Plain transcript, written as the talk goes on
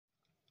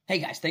Hey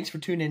guys, thanks for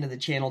tuning into the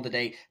channel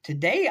today.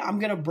 Today I'm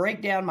going to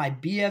break down my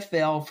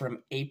BFL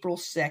from April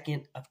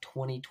 2nd of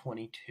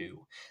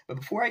 2022. But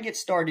before I get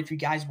started, if you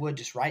guys would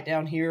just write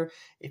down here,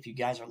 if you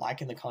guys are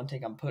liking the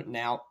content I'm putting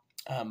out,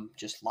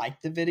 just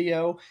like the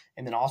video.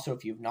 And then also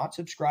if you've not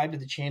subscribed to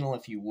the channel,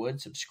 if you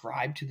would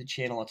subscribe to the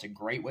channel, it's a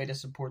great way to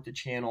support the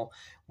channel.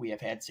 We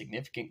have had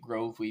significant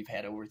growth. We've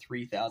had over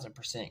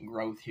 3,000%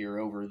 growth here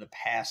over the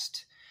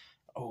past,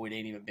 it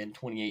ain't even been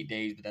 28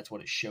 days, but that's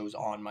what it shows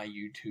on my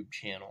YouTube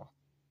channel.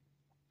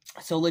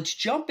 So let's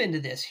jump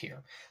into this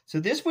here. So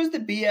this was the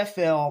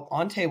BFL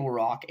on Table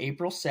Rock,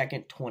 April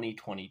 2nd,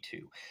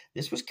 2022.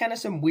 This was kind of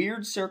some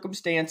weird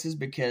circumstances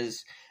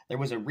because there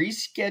was a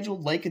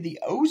rescheduled Lake of the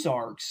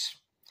Ozarks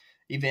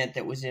event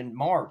that was in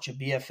March, a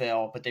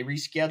BFL, but they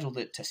rescheduled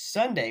it to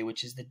Sunday,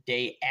 which is the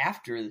day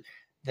after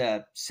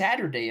the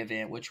Saturday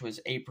event, which was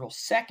April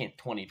 2nd,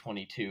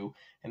 2022,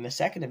 and the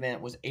second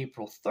event was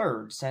April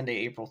 3rd, Sunday,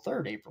 April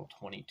 3rd, April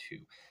 22.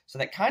 So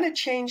that kind of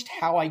changed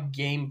how I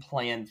game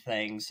planned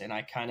things, and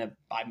I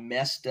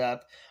messed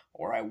up,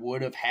 or I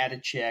would have had a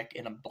check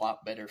and a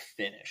lot better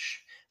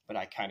finish. But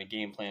I kind of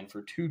game planned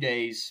for 2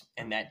 days,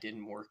 and that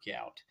didn't work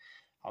out.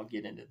 I'll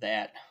get into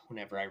that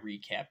whenever I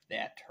recap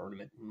that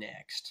tournament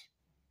next.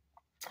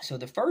 So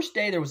the first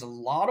day, there was a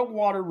lot of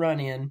water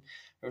run in.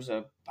 There was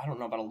I don't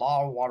know about a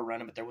lot of water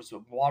running, but there was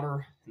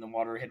water, and the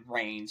water had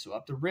rained. So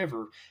up the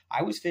river,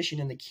 I was fishing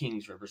in the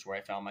Kings Rivers where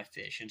I found my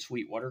fish, in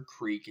Sweetwater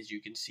Creek, as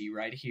you can see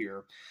right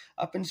here.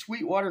 Up in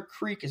Sweetwater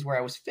Creek is where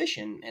I was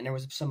fishing, and there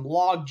was some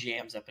log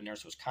jams up in there,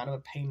 so it was kind of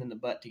a pain in the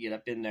butt to get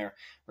up in there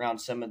around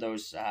some of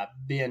those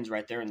bends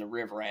right there in the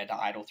river. I had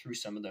to idle through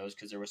some of those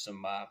because there was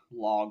some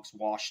logs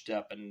washed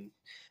up and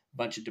a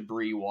bunch of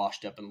debris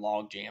washed up, and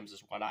log jams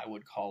is what I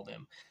would call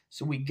them.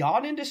 So we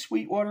got into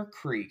Sweetwater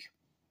Creek,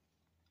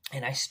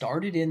 and I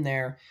started in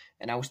there,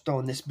 and I was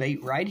throwing this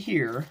bait right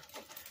here,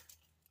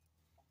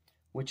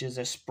 which is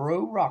a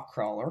Spro rock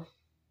crawler.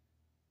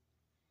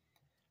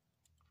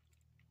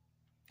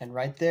 And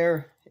right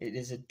there, it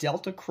is a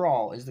Delta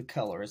Crawl is the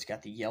color. It's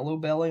got the yellow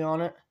belly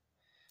on it,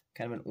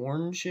 kind of an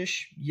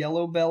orangish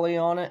yellow belly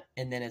on it,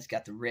 and then it's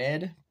got the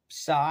red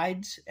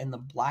sides and the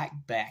black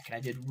back. And I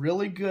did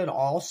really good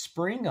all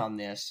spring on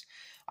this.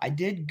 I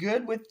did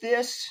good with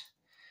this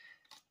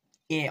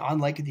on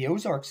Lake of the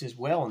Ozarks as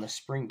well in the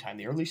springtime.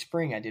 The early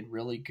spring, I did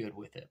really good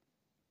with it.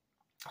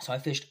 So I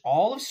fished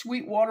all of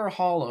Sweetwater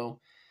Hollow.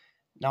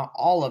 Not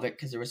all of it,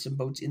 because there was some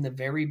boats in the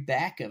very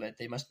back of it.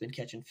 They must have been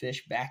catching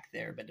fish back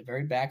there. But the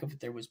very back of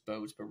it, there was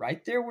boats. But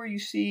right there where you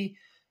see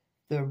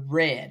the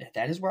red,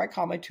 that is where I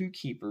caught my two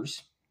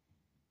keepers.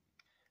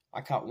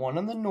 I caught one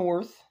on the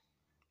north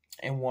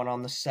and one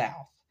on the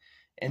south.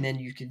 And then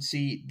you can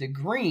see the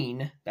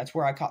green, that's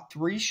where I caught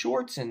 3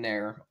 shorts in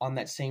there on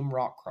that same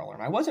rock crawler.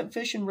 And I wasn't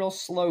fishing real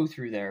slow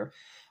through there.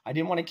 I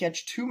didn't want to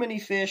catch too many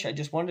fish. I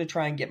just wanted to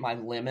try and get my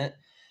limit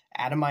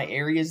out of my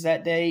areas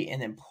that day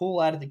and then pull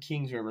out of the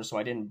Kings River so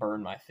I didn't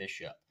burn my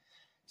fish up.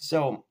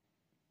 So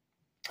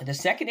the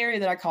second area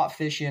that I caught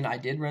fish in, I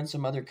did run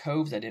some other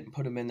coves. I didn't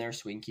put them in there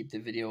so we can keep the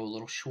video a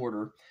little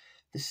shorter.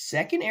 The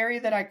second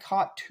area that I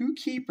caught 2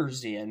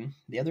 keepers in,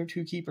 the other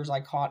 2 keepers I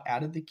caught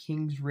out of the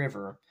Kings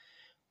River,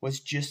 was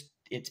just,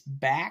 it's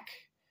back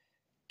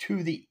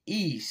to the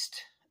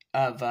east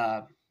of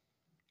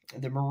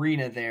the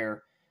marina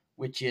there,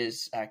 which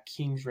is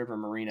Kings River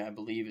Marina, I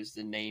believe is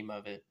the name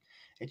of it.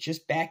 It's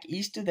just back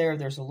east of there.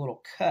 There's a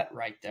little cut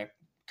right there,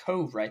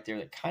 cove right there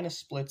that kind of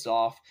splits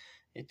off.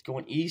 It's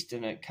going east,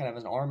 and it kind of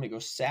has an arm that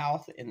goes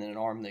south and then an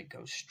arm that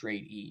goes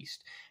straight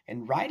east.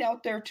 And right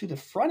out there to the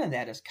front of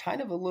that is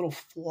kind of a little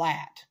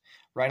flat,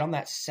 right on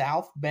that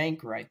south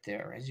bank right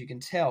there. As you can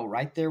tell,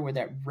 right there where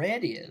that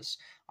red is,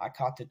 I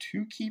caught the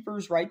 2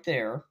 keepers right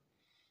there,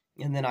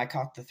 and then I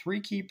caught the 3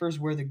 keepers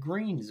where the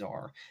greens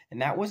are.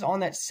 And that was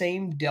on that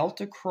same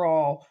Delta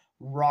Crawl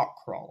rock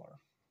crawler.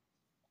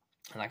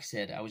 And like I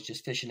said, I was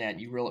just fishing that, and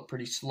you reel it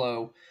pretty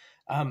slow.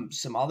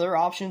 Some other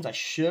options I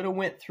should have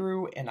went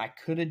through, and I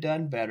could have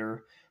done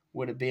better,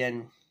 would have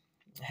been,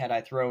 had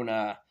I thrown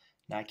I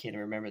can't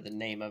remember the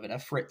name of it, a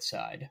frit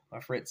side.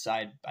 A frit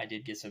side, I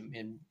did get some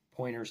in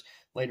pointers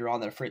later on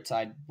that a frit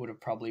side would have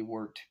probably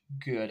worked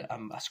good.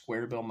 A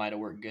square bill might have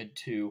worked good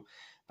too,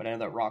 but I know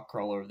that rock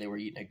crawler, they were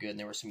eating it good, and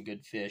there were some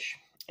good fish.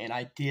 And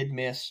I did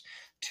miss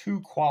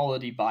 2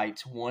 quality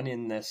bites, one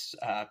in this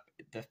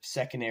the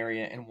second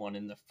area and one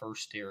in the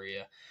first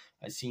area.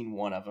 I seen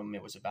one of them.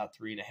 It was about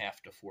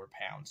 3.5 to 4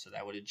 pounds, so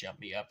that would have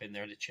jumped me up in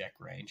there to check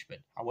range, but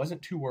I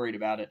wasn't too worried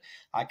about it.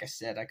 Like I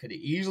said, I could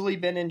have easily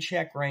been in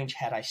check range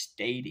had I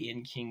stayed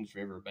in Kings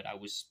River, but I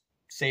was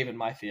saving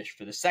my fish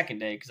for the second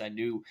day because I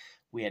knew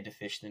we had to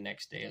fish the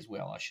next day as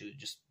well. I should have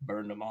just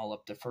burned them all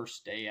up the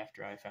first day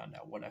after I found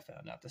out what I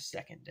found out the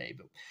second day,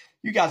 but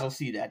you guys will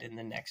see that in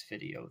the next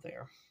video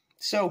there.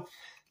 So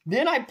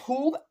then I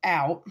pulled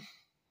out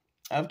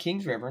of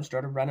Kings River and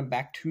started running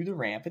back to the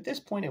ramp. At this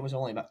point, it was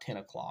only about 10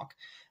 o'clock.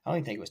 I don't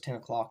even think it was 10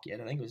 o'clock yet.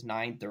 I think it was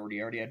 9:30.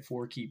 I already had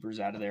 4 keepers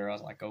out of there. I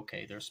was like,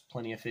 okay, there's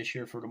plenty of fish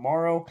here for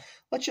tomorrow.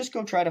 Let's just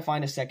go try to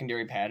find a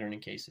secondary pattern in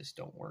case this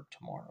don't work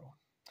tomorrow.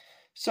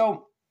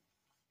 So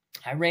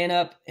I ran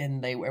up,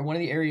 and they were one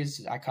of the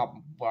areas I caught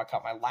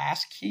my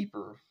last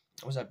keeper.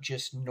 I was up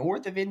just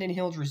north of Indian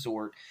Hills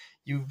Resort.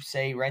 You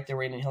say right there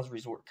where Indian Hills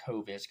Resort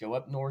Cove is. Go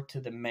up north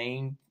to the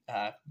main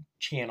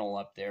channel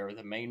up there,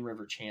 the main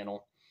river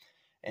channel.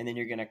 And then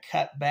you're going to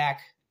cut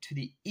back to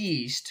the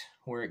east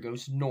where it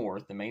goes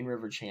north, the main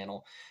river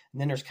channel. And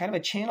then there's kind of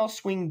a channel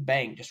swing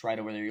bank just right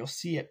over there. You'll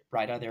see it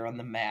right out there on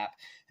the map.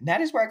 And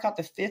that is where I caught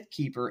the 5th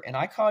keeper, and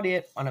I caught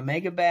it on a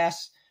Mega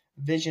Bass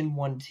Vision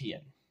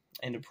 110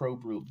 in the Pro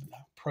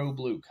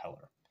Blue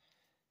color.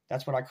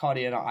 That's what I caught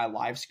it. I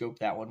live scoped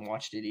that one,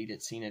 watched it eat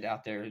it, seen it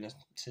out there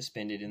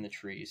suspended in the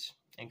trees,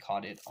 and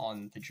caught it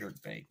on the jerk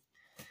bait.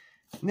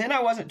 And then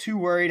I wasn't too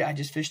worried. I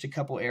just fished a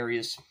couple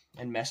areas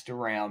and messed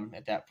around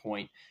at that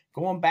point.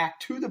 Going back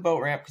to the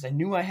boat ramp because I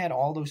knew I had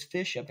all those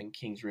fish up in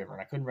Kings River,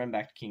 and I couldn't run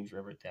back to Kings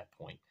River at that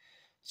point.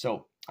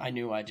 So I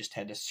knew I just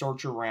had to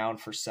search around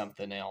for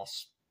something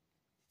else.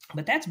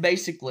 But that's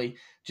basically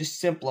just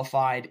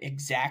simplified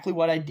exactly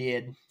what I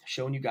did,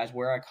 showing you guys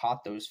where I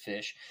caught those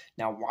fish.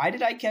 Now, why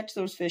did I catch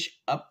those fish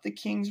up the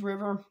Kings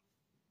River?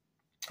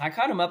 I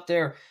caught them up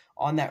there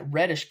on that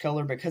reddish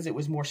color because it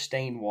was more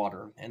stained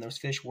water, and those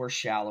fish were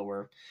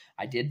shallower.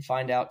 I did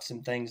find out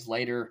some things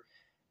later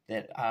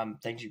that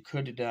things you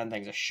could have done,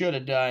 things I should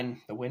have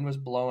done. The wind was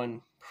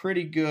blowing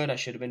pretty good. I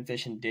should have been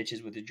fishing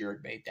ditches with the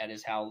jerkbait. That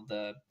is how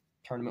the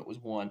tournament was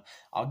won.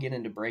 I'll get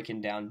into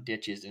breaking down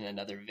ditches in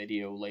another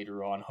video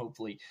later on,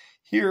 hopefully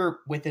here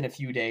within a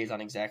few days, on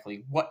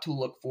exactly what to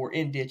look for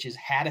in ditches,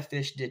 how to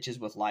fish ditches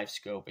with live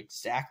scope,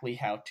 exactly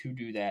how to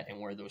do that, and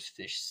where those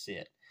fish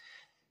sit.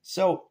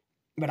 So,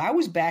 but I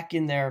was back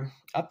in there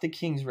up the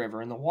Kings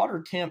River, and the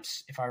water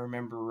temps, if I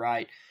remember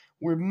right,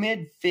 were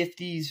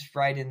mid-50s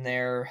right in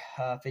there,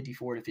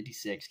 54 to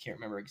 56. Can't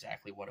remember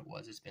exactly what it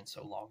was. It's been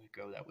so long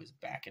ago. That was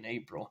back in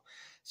April.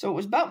 So it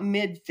was about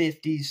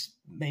mid-50s,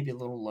 maybe a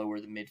little lower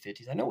than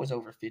mid-50s. I know it was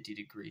over 50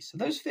 degrees. So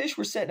those fish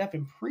were setting up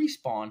in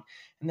pre-spawn,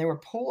 and they were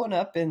pulling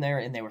up in there,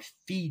 and they were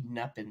feeding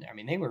up in there. I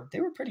mean, they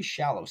were pretty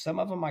shallow. Some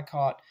of them I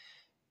caught.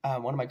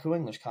 One of my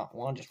co-anglers caught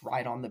one just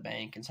right on the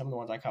bank, and some of the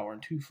ones I caught were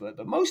in 2 foot.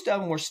 But most of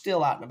them were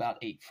still out in about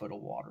 8 foot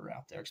of water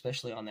out there,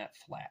 especially on that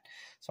flat.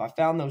 So I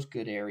found those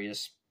good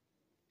areas.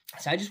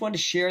 So I just wanted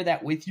to share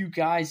that with you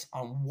guys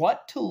on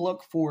what to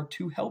look for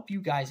to help you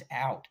guys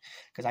out,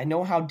 because I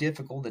know how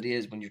difficult it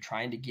is when you're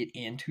trying to get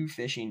into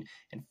fishing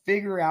and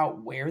figure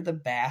out where the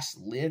bass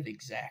live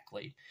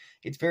exactly.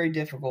 It's very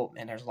difficult,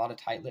 and there's a lot of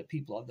tight-lipped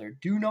people out there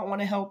do not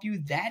want to help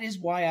you. That is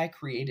why I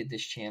created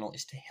this channel,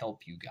 is to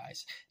help you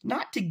guys.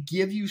 Not to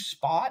give you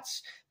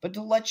spots, but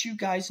to let you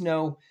guys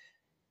know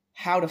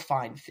how to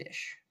find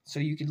fish. So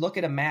you could look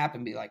at a map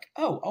and be like,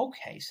 oh,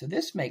 okay, so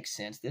this makes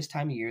sense. This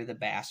time of year, the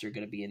bass are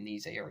going to be in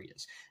these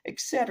areas,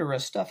 etc.,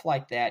 stuff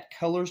like that,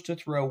 colors to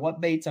throw,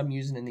 what baits I'm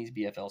using in these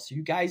BFLs, so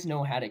you guys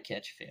know how to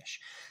catch fish.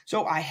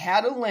 So I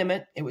had a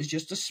limit. It was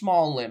just a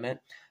small limit.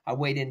 I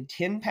weighed in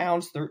 10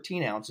 pounds,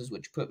 13 ounces,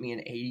 which put me in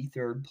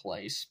 83rd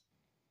place.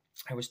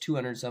 There was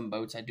 200-some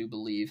boats, I do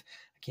believe.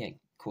 I can't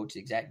quote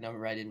the exact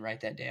number. I didn't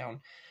write that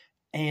down.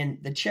 And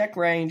the check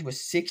range was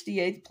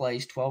 68th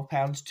place, 12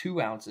 pounds, 2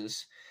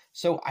 ounces.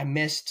 So I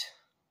missed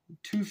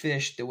 2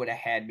 fish that would have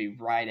had me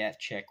right at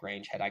check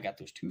range. Had I got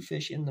those 2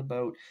 fish in the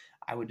boat,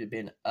 I would have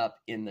been up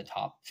in the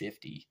top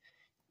 50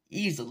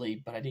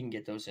 easily, but I didn't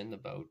get those in the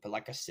boat. But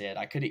like I said,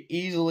 I could have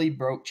easily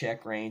broke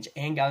check range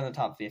and got in the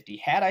top 50.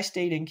 Had I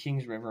stayed in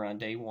Kings River on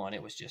day 1,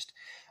 it was just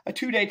a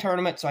 2-day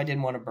tournament, so I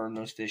didn't want to burn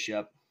those fish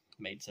up.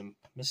 Made some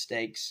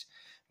mistakes,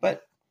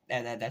 but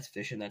that's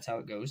fishing. That's how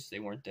it goes. They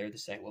weren't there the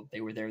second. Well,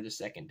 they were there the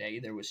second day.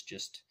 There was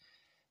just...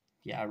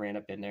 Yeah, I ran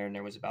up in there, and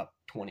there was about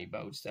 20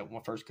 boats. That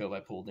one first cove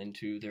I pulled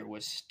into, there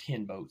was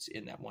 10 boats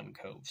in that one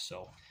cove.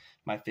 So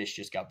my fish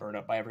just got burned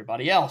up by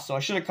everybody else. So I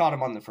should have caught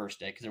them on the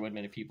first day, because there wasn't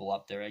many people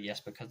up there, I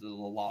guess, because of the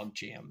log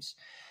jams.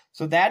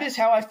 So that is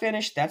how I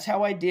finished. That's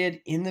how I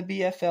did in the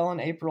BFL in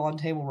April on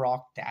Table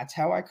Rock. That's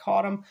how I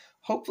caught them.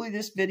 Hopefully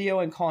this video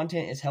and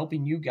content is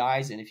helping you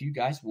guys. And if you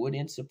guys would,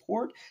 and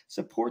support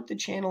the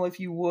channel if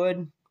you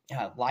would.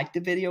 Like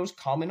the videos,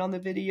 comment on the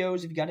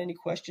videos if you got any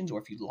questions,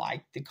 or if you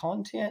like the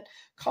content,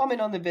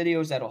 comment on the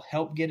videos. That'll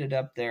help get it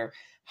up there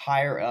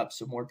higher up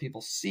so more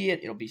people see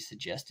it. It'll be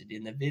suggested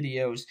in the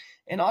videos.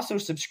 And also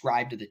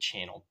subscribe to the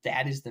channel.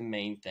 That is the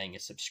main thing,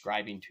 is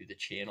subscribing to the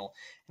channel.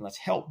 And let's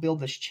help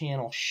build this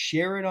channel.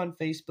 Share it on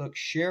Facebook.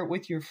 Share it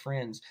with your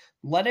friends.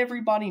 Let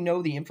everybody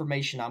know the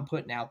information I'm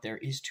putting out there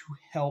is to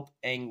help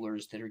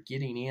anglers that are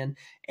getting in,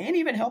 and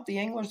even help the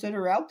anglers that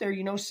are out there.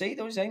 You know, say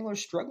those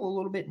anglers struggle a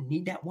little bit and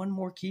need that one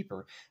more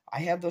keeper. I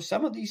have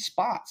some of these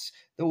spots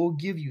that will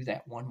give you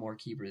that one more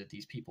keeper that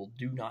these people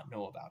do not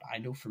know about. I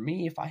know for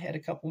me, if I had a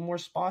couple more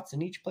spots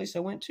in each place I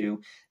went to,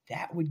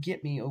 that would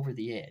get me over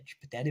the edge.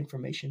 But that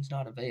information is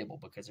not available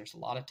because there's a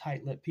lot of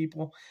tight-lipped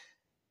people.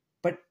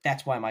 But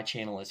that's why my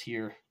channel is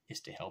here, is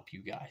to help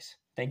you guys.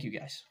 Thank you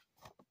guys.